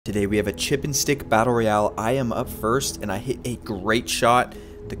Today we have a chip and stick battle royale. I am up first and I hit a great shot.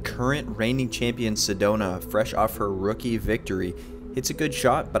 The current reigning champion Sedona, fresh off her rookie victory, hits a good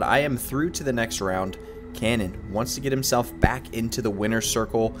shot, but I am through to the next round. Cannon wants to get himself back into the winner's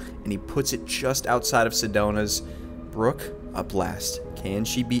circle and he puts it just outside of Sedona's. Brooke up last. Can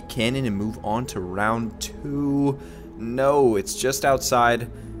she beat Cannon and move on to round 2? No, it's just outside.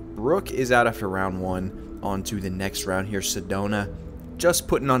 Brooke is out after round 1. On to the next round here. Sedona just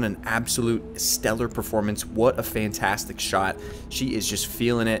putting on an absolute stellar performance. What a fantastic shot. She is just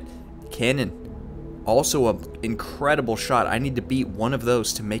feeling it. Cannon, also an incredible shot. I need to beat one of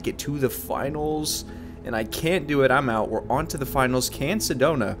those to make it to the finals, and I can't do it. I'm out. We're on to the finals. Can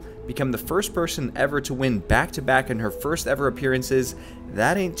Sedona become the first person ever to win back-to-back in her first ever appearances?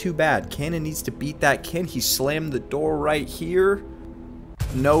 That ain't too bad. Cannon needs to beat that. Can he slam the door right here?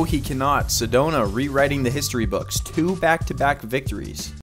 No, he cannot. Sedona rewriting the history books. 2 back-to-back victories.